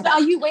say hi to them.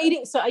 Are you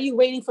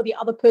waiting for the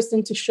other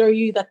person to show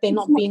you that they're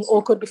not being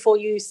awkward before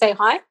you say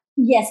hi?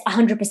 Yes,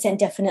 100%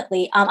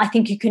 definitely. I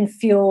think you can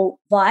feel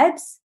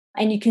vibes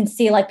and you can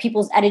see like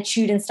people's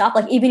attitude and stuff.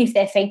 Like even if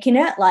they're faking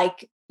it,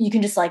 like you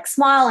can just like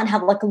smile and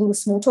have like a little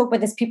small talk. But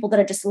there's people that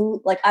are just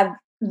like, I've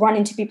run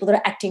into people that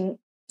are acting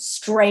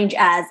strange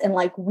and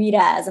like weird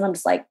and I'm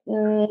just like,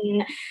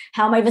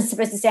 how am I even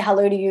supposed to say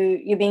hello to you?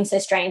 You're being so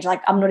strange.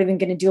 Like I'm not even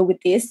going to deal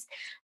with this.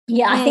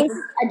 Yeah, I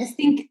just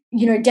think,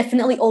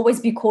 definitely always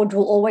be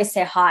cordial, always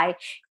say hi.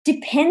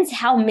 Depends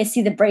how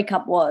messy the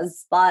breakup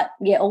was, but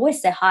yeah,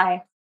 always say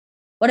hi.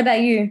 What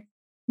about you?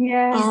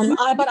 Yeah.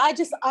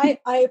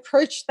 I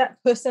approach that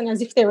person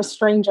as if they're a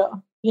stranger,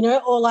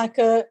 or like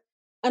an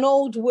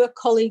old work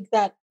colleague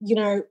that,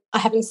 I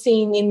haven't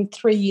seen in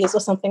 3 years or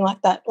something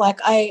like that. Like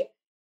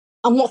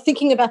I'm not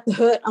thinking about the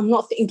hurt. I'm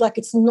not thinking like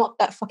it's not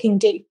that fucking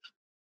deep.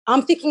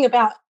 I'm thinking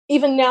about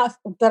even now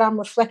that I'm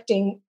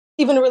reflecting,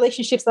 even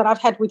relationships that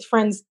I've had with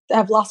friends that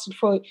have lasted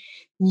for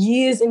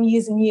years and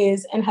years and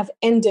years and have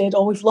ended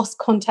or we've lost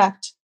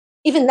contact.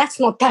 Even that's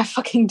not that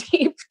fucking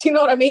deep. Do you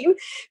know what I mean?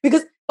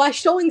 Because by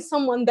showing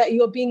someone that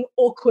you're being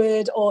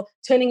awkward or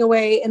turning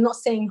away and not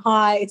saying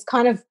hi, it's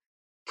kind of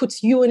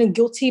puts you in a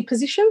guilty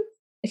position,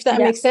 if that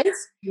makes sense.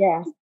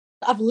 Yeah.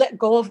 I've let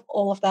go of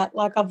all of that.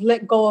 Like I've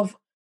let go of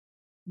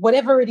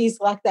whatever it is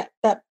like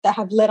that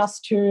have led us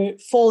to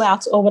fall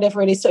out or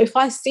whatever it is. So if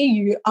I see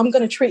you, I'm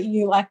going to treat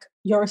you like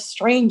you're a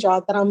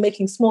stranger that I'm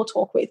making small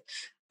talk with.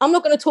 I'm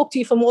not going to talk to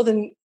you for more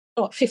than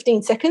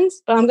 15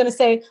 seconds, but I'm going to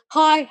say,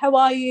 hi, how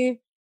are you?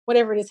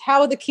 Whatever it is.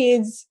 How are the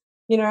kids?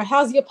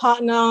 How's your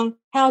partner?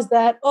 How's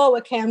that? Oh,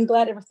 okay, I'm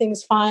glad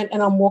everything's fine.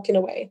 And I'm walking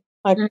away.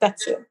 Like,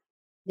 that's it.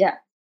 Yeah.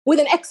 With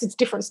an ex, it's a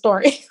different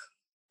story.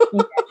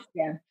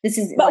 Yeah.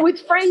 But with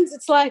friends,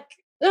 it's like,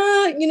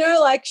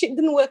 like shit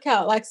didn't work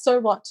out. Like, so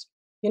what?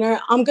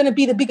 I'm going to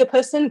be the bigger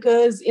person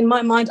because in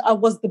my mind, I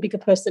was the bigger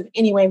person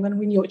anyway when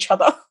we knew each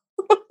other.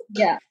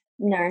 Yeah.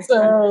 No.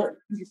 So,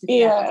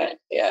 yeah.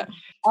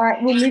 All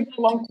right, we'll move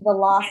along to the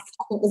last.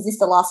 I think, is this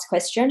the last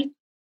question?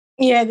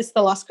 Yeah, this is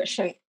the last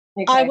question.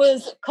 Okay. I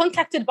was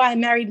contacted by a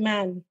married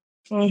man.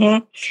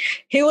 Mm-hmm.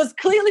 He was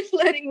clearly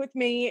flirting with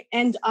me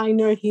and I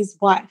know his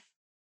wife.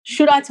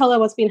 Should I tell her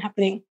what's been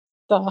happening?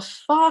 The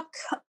fuck?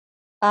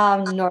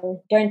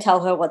 No, don't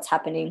tell her what's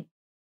happening.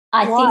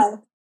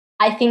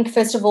 I think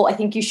first of all, I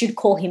think you should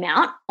call him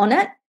out on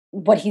it,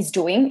 what he's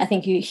doing. I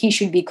think he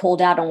should be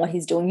called out on what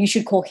he's doing. You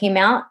should call him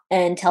out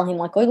and tell him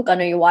like, oh, look, I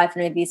know your wife,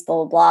 I know this,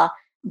 blah, blah, blah.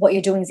 What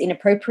you're doing is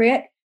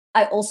inappropriate.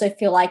 I also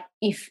feel like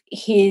if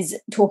he's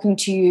talking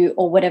to you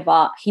or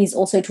whatever, he's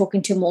also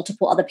talking to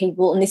multiple other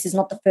people and this is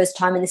not the first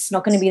time and this is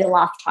not going to be the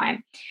last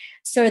time.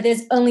 So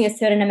there's only a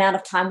certain amount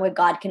of time where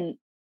God can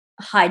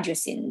hide your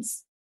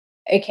sins.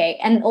 Okay.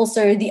 And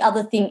also the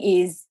other thing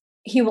is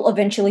he will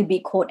eventually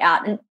be caught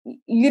out and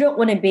you don't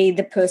want to be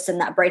the person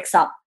that breaks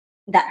up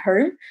that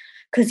home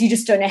because you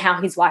just don't know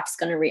how his wife's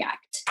going to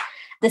react.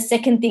 The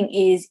second thing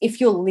is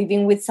if you're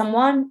living with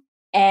someone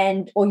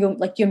or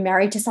you're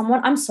married to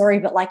someone, I'm sorry,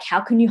 but like, how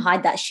can you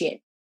hide that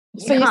shit?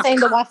 So you're saying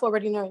the wife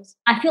already knows?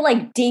 I feel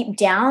like deep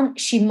down,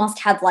 she must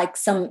have like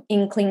some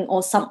inkling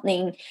or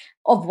something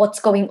of what's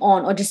going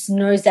on or just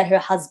knows that her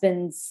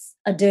husband's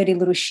a dirty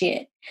little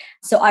shit.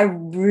 So I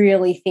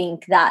really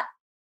think that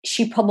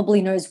she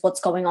probably knows what's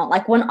going on.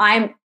 Like when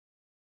I'm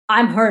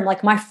I'm home,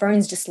 like my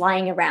phone's just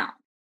lying around.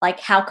 Like,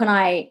 how can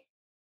I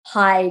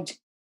hide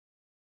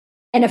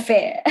an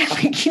affair?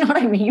 Like, you know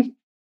what I mean?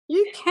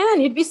 You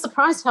can. You'd be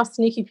surprised how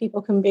sneaky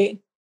people can be.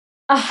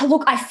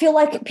 Look, I feel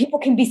like people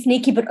can be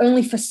sneaky, but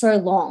only for so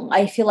long.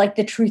 I feel like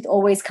the truth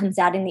always comes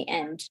out in the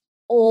end.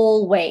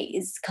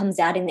 Always comes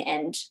out in the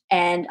end.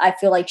 And I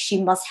feel like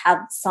she must have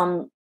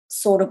some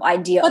sort of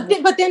idea.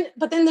 But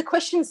then the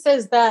question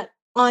says that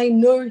I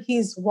know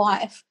his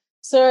wife.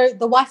 So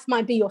the wife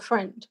might be your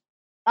friend.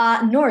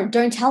 No,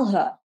 don't tell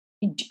her.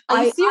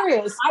 Are you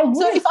serious?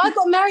 So if I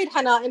got married,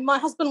 Hannah, and my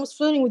husband was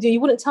flirting with you,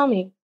 you wouldn't tell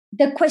me?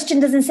 The question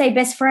doesn't say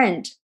best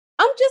friend.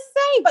 I'm just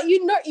saying, but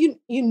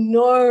you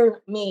know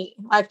me.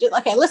 Like,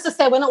 okay, let's just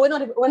say we're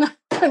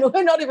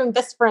not even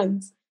best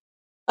friends.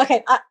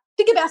 Okay,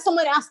 think about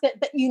someone else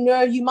that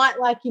you might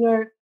like,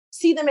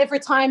 see them every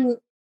time,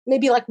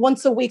 maybe like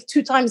once a week,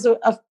 two times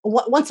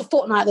once a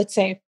fortnight, let's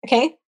say.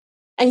 Okay,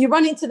 and you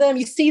run into them,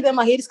 you see them,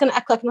 like you're just going to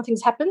act like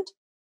nothing's happened.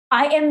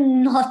 I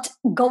am not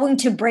going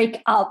to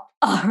break up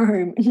a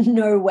home.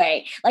 No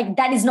way. Like,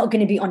 that is not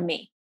going to be on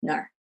me. No,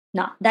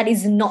 that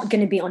is not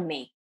going to be on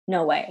me.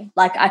 No way.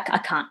 Like, I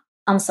can't.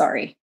 I'm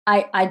sorry.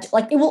 I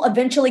like, it will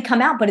eventually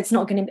come out, but it's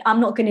not going to be, I'm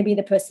not going to be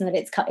the person that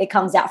it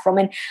comes out from.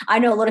 And I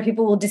know a lot of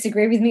people will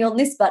disagree with me on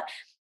this, but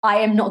I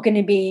am not going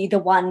to be the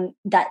one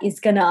that is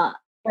going to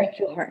break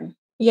your home.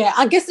 Yeah,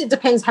 I guess it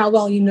depends how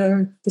well you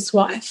know this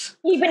wife.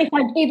 Even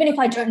if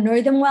I don't know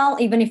them well,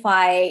 even if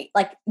I,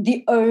 like,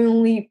 the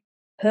only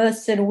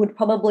person would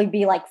probably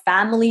be like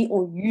family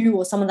or you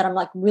or someone that I'm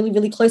like really,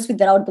 really close with,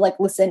 that I would be like,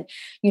 listen,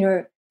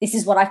 this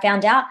is what I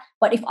found out.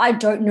 But if I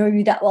don't know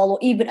you that well, or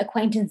even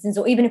acquaintances,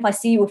 or even if I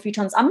see you a few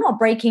times, I'm not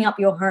breaking up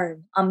your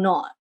home. I'm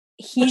not.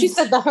 But you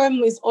said the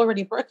home is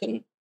already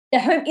broken. The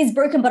home is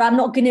broken, but I'm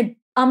not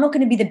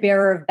gonna be the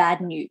bearer of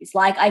bad news.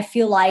 Like, I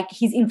feel like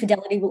his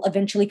infidelity will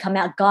eventually come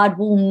out. God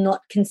will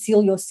not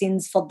conceal your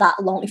sins for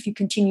that long if you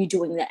continue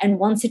doing that. And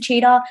once a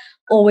cheater,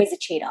 always a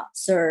cheater.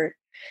 So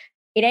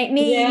it ain't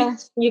me. Yeah,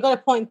 you got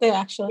a point there,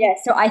 actually. Yeah,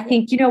 so I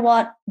think, you know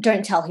what?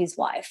 Don't tell his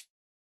wife.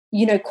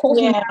 Call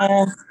him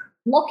out,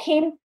 lock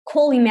him,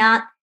 call him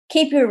out,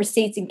 keep your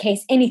receipts in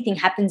case anything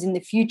happens in the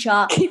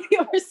future. Keep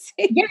your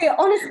receipts. Yeah,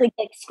 honestly,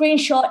 like,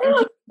 screenshot and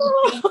keep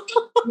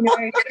you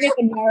don't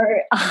even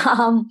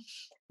know.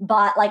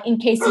 But like, in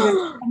case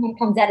someone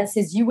comes out and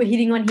says you were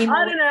hitting on him.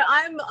 I don't know.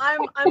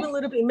 I'm a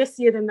little bit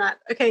messier than that.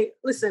 Okay,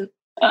 listen.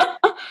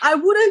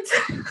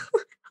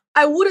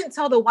 I wouldn't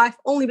tell the wife,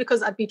 only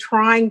because I'd be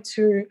trying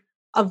to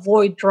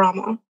avoid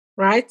drama,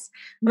 right?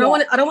 Yeah.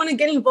 I don't want to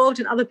get involved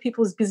in other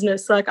people's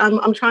business. Like,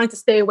 I'm trying to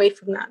stay away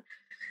from that.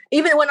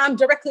 Even when I'm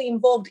directly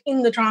involved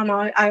in the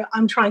drama,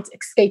 I'm trying to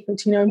escape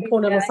it, and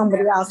pour it on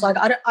somebody else. Like,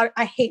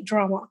 I hate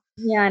drama.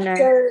 Yeah, I know.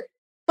 So,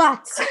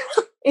 but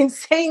in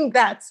saying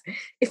that,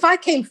 if I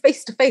came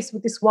face to face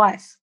with this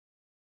wife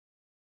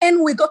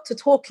and we got to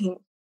talking,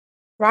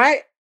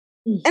 right?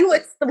 Mm.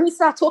 And we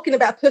start talking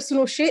about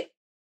personal shit,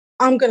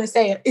 I'm gonna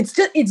say it.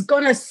 It's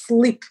gonna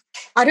slip.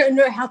 I don't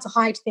know how to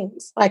hide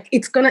things. Like,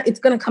 it's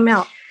gonna come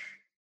out.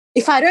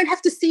 If I don't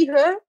have to see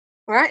her,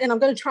 right, and I'm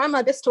gonna try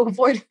my best to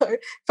avoid her.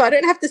 If I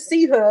don't have to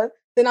see her,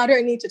 then I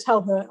don't need to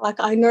tell her. Like,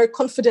 I know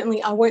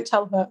confidently I won't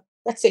tell her.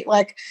 That's it.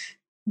 Like,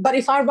 but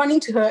if I run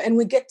into her and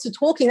we get to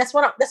talking, that's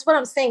what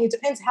I'm saying. It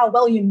depends how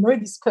well you know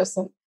this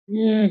person.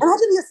 Mm.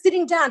 Imagine you're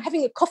sitting down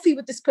having a coffee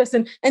with this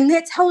person and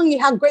they're telling you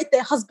how great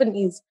their husband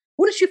is.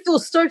 Wouldn't you feel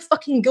so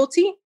fucking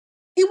guilty?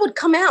 It would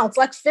come out.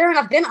 Like, fair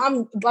enough. Then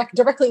I'm like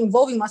directly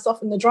involving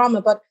myself in the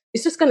drama, but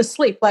it's just going to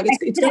sleep. Like,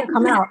 it's going to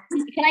come out.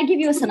 Can I give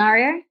you a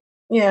scenario?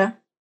 Yeah.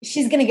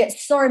 She's going to get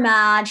so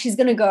mad. She's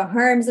going to go home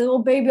and say, oh,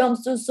 baby, I'm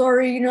so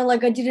sorry.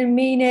 Like, I didn't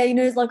mean it.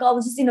 It's like, I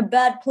was just in a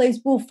bad place.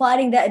 We were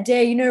fighting that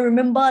day,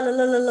 remember? La,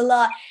 la, la, la,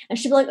 la. And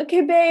she'll be like,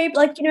 okay, babe,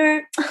 like,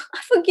 I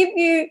forgive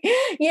you.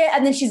 Yeah.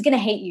 And then she's going to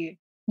hate you.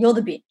 You're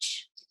the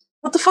bitch.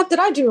 What the fuck did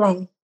I do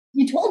wrong?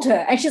 You told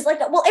her. And she's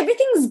like, well,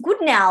 everything's good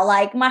now.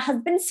 Like, my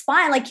husband's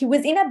fine. Like, he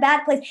was in a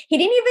bad place. He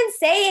didn't even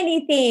say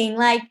anything.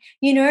 Like,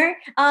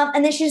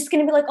 and then she's just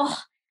going to be like, oh,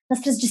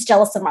 that's just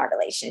jealous of my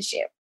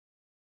relationship.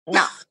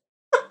 No.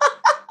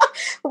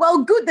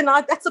 Well, good. Then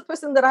that's a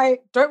person that I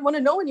don't want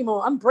to know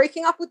anymore. I'm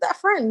breaking up with that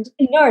friend.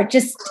 No,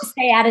 just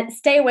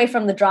stay away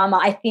from the drama.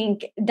 I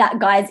think that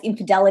guy's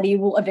infidelity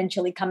will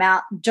eventually come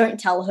out. Don't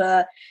tell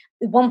her.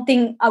 One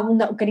thing I will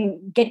not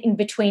get in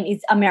between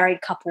is a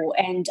married couple.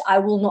 And I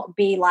will not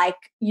be like,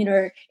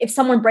 if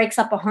someone breaks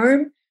up a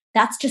home,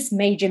 that's just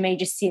major,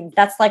 major sins.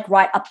 That's like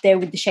right up there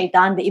with the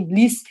shaitan, the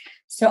iblis.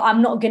 So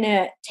I'm not going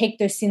to take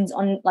those sins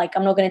on. Like,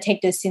 I'm not going to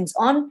take those sins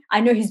on.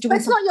 I know he's doing. But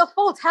it's not your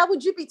fault. How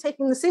would you be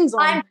taking the sins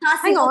on?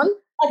 Hang on.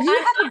 Like,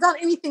 you haven't done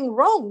anything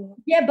wrong.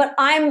 Yeah, but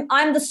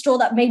I'm the straw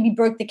that maybe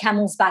broke the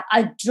camel's back.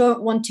 I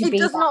don't want to be.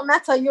 It does not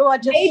matter. You are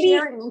just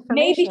sharing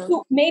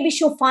information. Maybe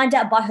she'll find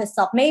out by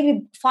herself.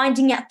 Maybe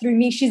finding out through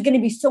me, she's going to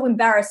be so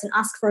embarrassed and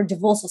ask for a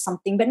divorce or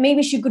something. But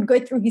maybe she could go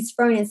through his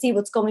phone and see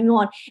what's going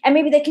on. And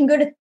maybe they can go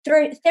to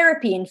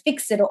therapy and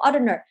fix it, or I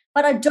don't know.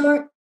 But I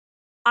don't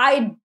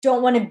I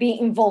don't want to be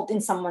involved in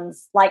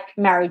someone's like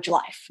marriage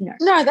life.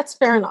 No, that's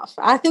fair enough.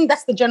 I think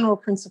that's the general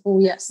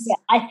principle. Yes. Yeah,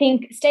 I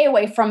think stay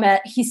away from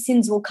it. His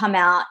sins will come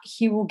out.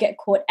 He will get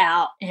caught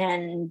out.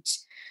 And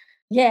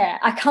yeah,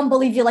 I can't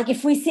believe you. Like,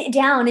 if we sit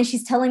down and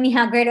she's telling me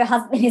how great her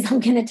husband is,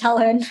 I'm going to tell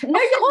her. No, of course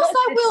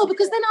I will,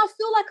 because then I'll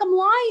feel like I'm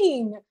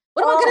lying.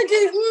 What am I going to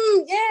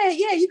do?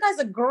 Yeah, you guys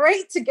are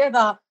great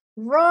together.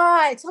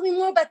 Right. Tell me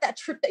more about that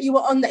trip that you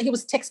were on that he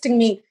was texting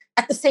me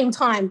at the same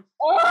time.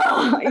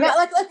 Tell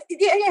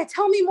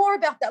me more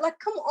about that. Like,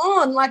 come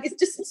on. Like,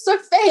 it's so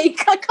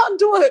fake. I can't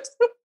do it.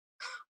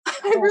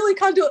 I really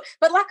can't do it.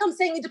 But like I'm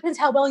saying, it depends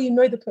how well you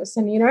know the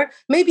person, you know?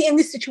 Maybe in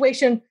this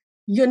situation,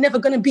 you're never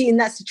going to be in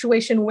that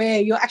situation where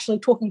you're actually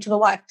talking to the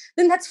wife.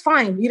 Then that's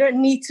fine. You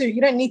don't need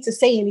to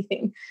say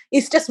anything.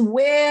 It's just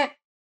where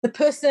the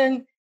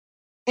person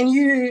and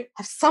you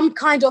have some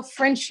kind of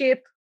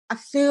friendship. I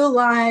feel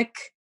like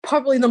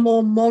probably the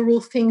more moral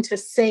thing to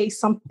say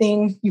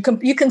something. You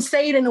can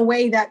say it in a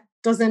way that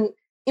doesn't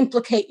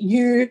implicate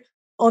you,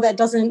 or that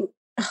doesn't.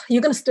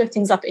 You're going to stir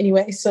things up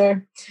anyway. So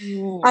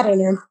I don't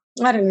know.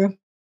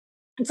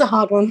 It's a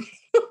hard one.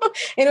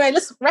 Anyway,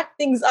 let's wrap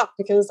things up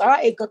because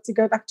I got to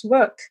go back to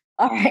work.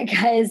 All right,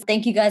 guys.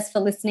 Thank you guys for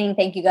listening.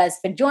 Thank you guys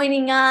for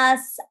joining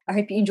us. I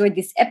hope you enjoyed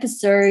this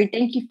episode.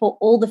 Thank you for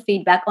all the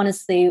feedback.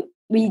 Honestly,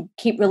 we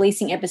keep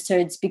releasing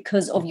episodes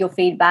because of your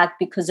feedback,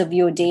 because of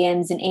your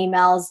DMs and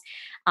emails.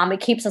 It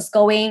keeps us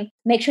going.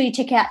 Make sure you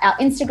check out our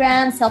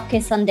Instagram,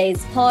 Self-Care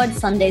Sundays Pod,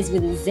 Sundays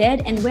with a Z,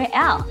 and we're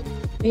out.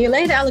 See you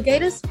later,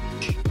 alligators.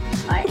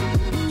 Bye.